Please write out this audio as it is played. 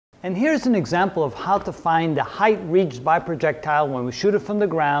And here's an example of how to find the height reached by projectile when we shoot it from the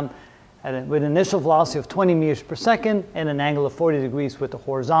ground with an initial velocity of 20 meters per second and an angle of 40 degrees with the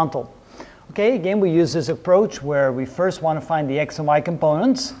horizontal. Okay, again, we use this approach where we first want to find the x and y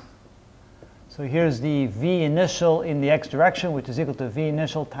components. So here's the v initial in the x direction, which is equal to v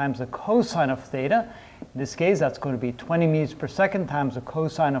initial times the cosine of theta. In this case, that's going to be 20 meters per second times the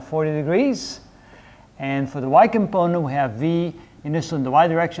cosine of 40 degrees. And for the y component, we have v initial in the y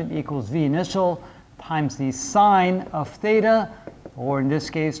direction equals v initial times the sine of theta, or in this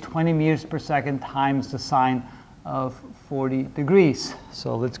case, 20 meters per second times the sine of 40 degrees.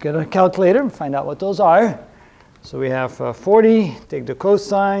 So let's get a calculator and find out what those are. So we have 40, take the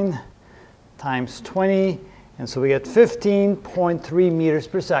cosine, times 20, and so we get 15.3 meters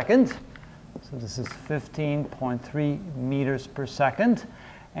per second. So this is 15.3 meters per second.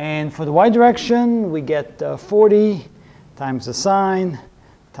 And for the y direction, we get 40 times the sine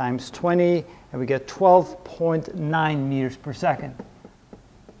times 20, and we get 12.9 meters per second.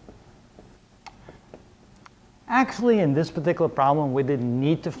 Actually, in this particular problem, we didn't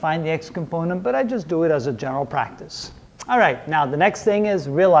need to find the x component, but I just do it as a general practice. All right, now the next thing is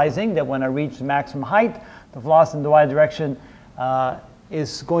realizing that when I reach the maximum height, the velocity in the y direction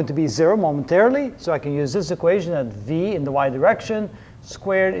is going to be 0 momentarily. So I can use this equation that v in the y direction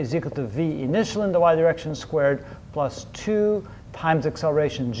squared is equal to v initial in the y direction squared plus 2 times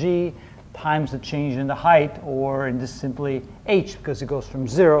acceleration g times the change in the height, or in this simply h, because it goes from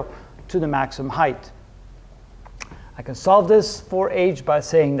 0 to the maximum height. I can solve this for h by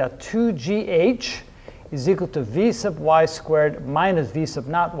saying that 2gh is equal to v sub y squared minus v sub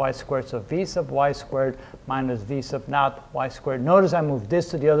naught y squared. So v sub y squared minus v sub naught y squared. Notice I moved this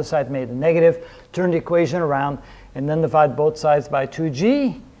to the other side, made a negative, turned the equation around, and then divide both sides by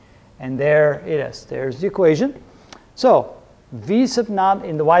 2g. And there it is. There's the equation. So v sub naught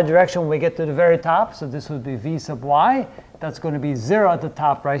in the y direction when we get to the very top. So this would be v sub y. That's going to be 0 at the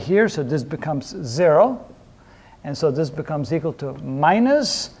top right here. So this becomes 0. And so this becomes equal to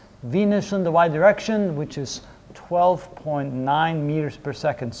minus v initial in the y direction, which is 12.9 meters per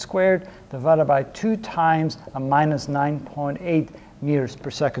second squared, divided by 2 times a minus 9.8 meters per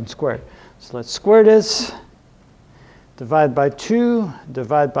second squared. So let's square this, divide by 2,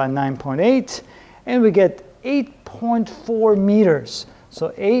 divide by 9.8, and we get 8.4 meters.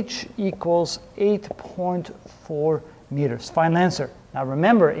 So h equals 8.4 meters. Final answer. Now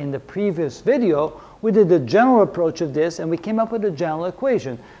remember, in the previous video, we did the general approach of this, and we came up with a general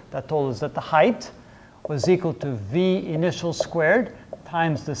equation that told us that the height was equal to v initial squared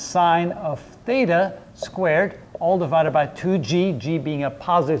times the sine of theta squared, all divided by 2g, g being a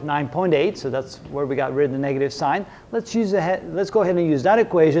positive 9.8, so that's where we got rid of the negative sign. Let's go ahead and use that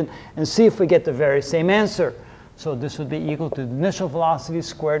equation and see if we get the very same answer. So this would be equal to the initial velocity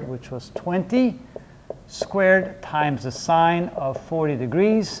squared, which was 20, squared times the sine of 40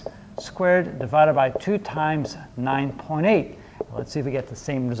 degrees, squared divided by 2 times 9.8. Let's see if we get the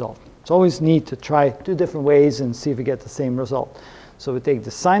same result. It's always neat to try 2 different ways and see if we get the same result. So we take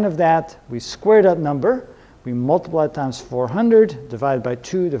the sine of that, we square that number, we multiply it times 400, divided by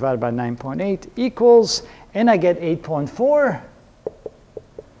 2, divided by 9.8 equals, and I get 8.4.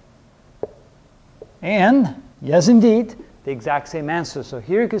 And yes, indeed, the exact same answer. So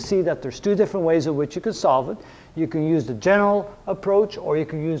here you can see that there's 2 different ways in which you can solve it. You can use the general approach, or you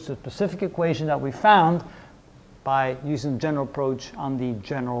can use the specific equation that we found by using the general approach on the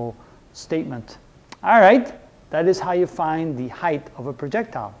general statement. All right, that is how you find the height of a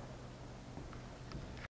projectile.